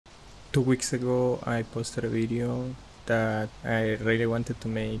2 weeks ago I posted a video that I really wanted to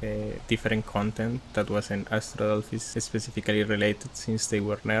make different content that wasn't Astrodelphis specifically related since they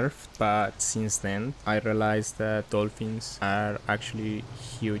were nerfed, but since then I realized that dolphins are actually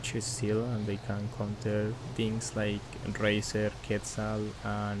huge still and they can counter things like Racer, Quetzal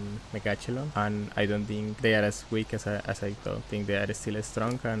and Chelong, and I don't think they are as weak as I thought. I think they are still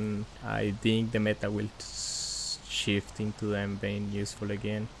strong, and I think the meta will shift into them being useful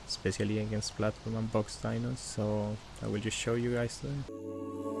again, especially against platform and box dinos. So I will just show you guys them.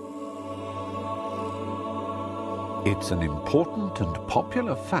 It's an important and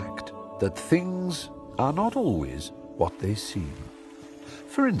popular fact that things are not always what they seem.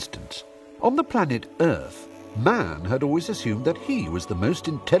 For instance, on the planet Earth, man had always assumed that he was the most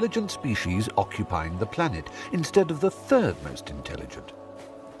intelligent species occupying the planet, instead of the third most intelligent.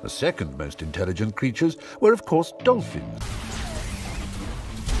 The second most intelligent creatures were, of course, dolphins.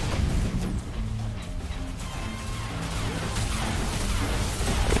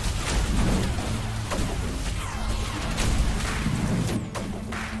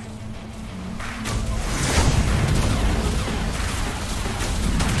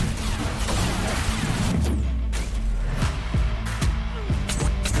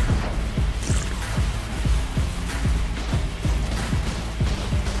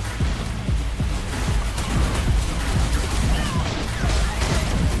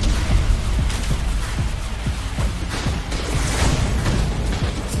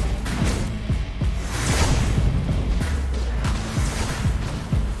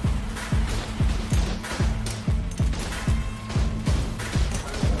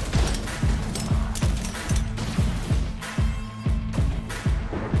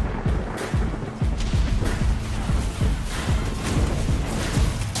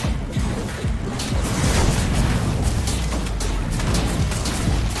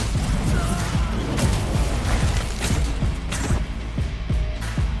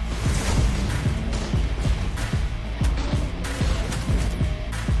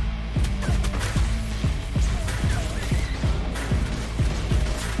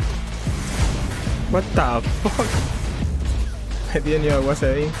 What the fuck? I didn't know I was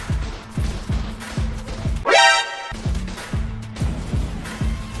a thing.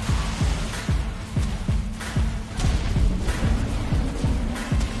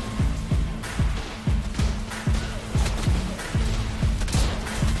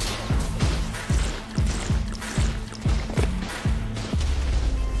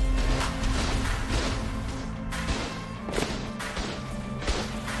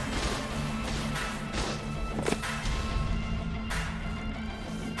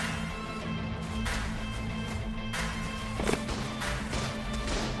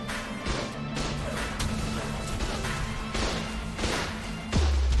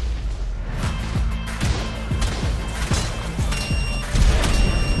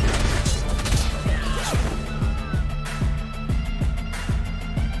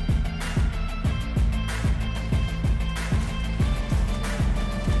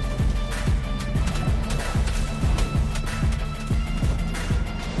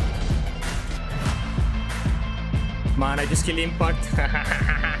 Man, I just killed Impact.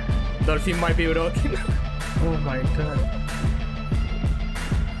 Dolphin might be broken. Oh my god.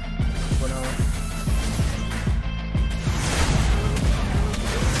 Bueno.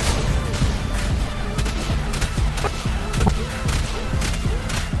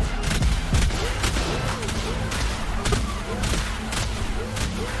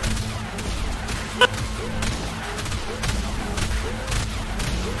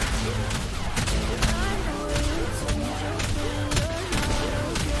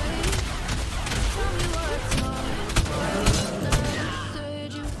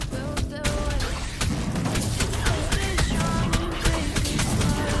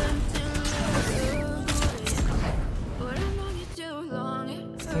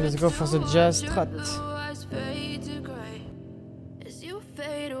 Let's go for the jazz strat.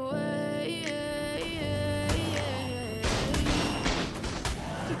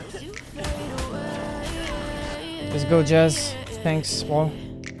 Let's go, Jazz. Thanks, Wall.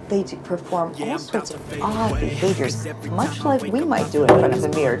 They perform all sorts of odd behaviors, much like we might do in front of the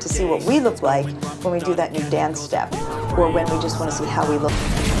mirror to see what we look like when we do that new dance step, or when we just want to see how we look.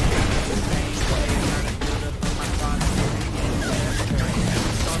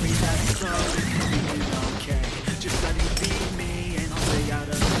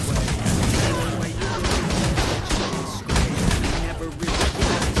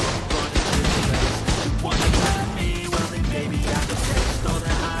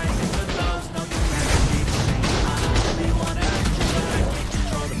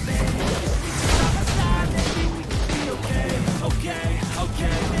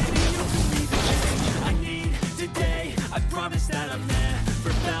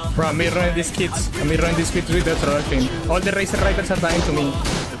 Bro, I'm running these kids. I'm running these kids with the troll thing. All the racer riders are dying to me.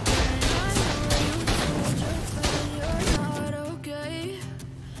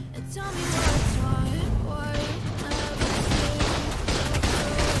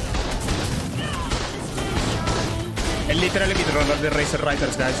 I literally beat all the racer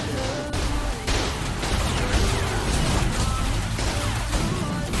riders, guys.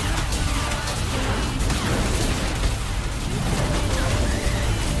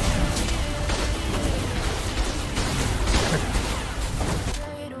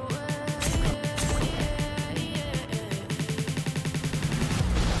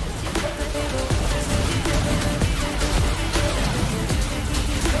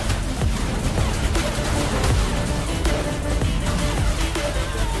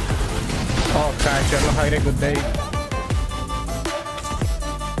 Oh, God, Chelong had a good day.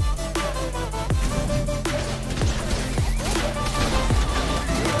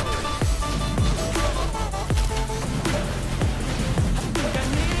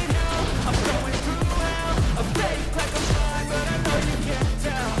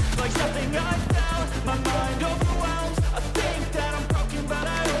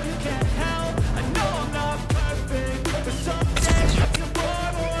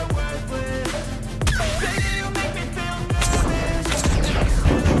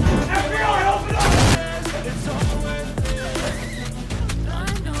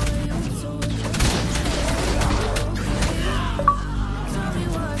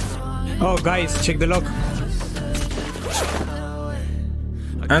 Oh, guys, check the log.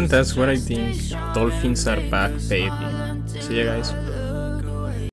 And that's what I think. Dolphins are back, baby. See ya, guys.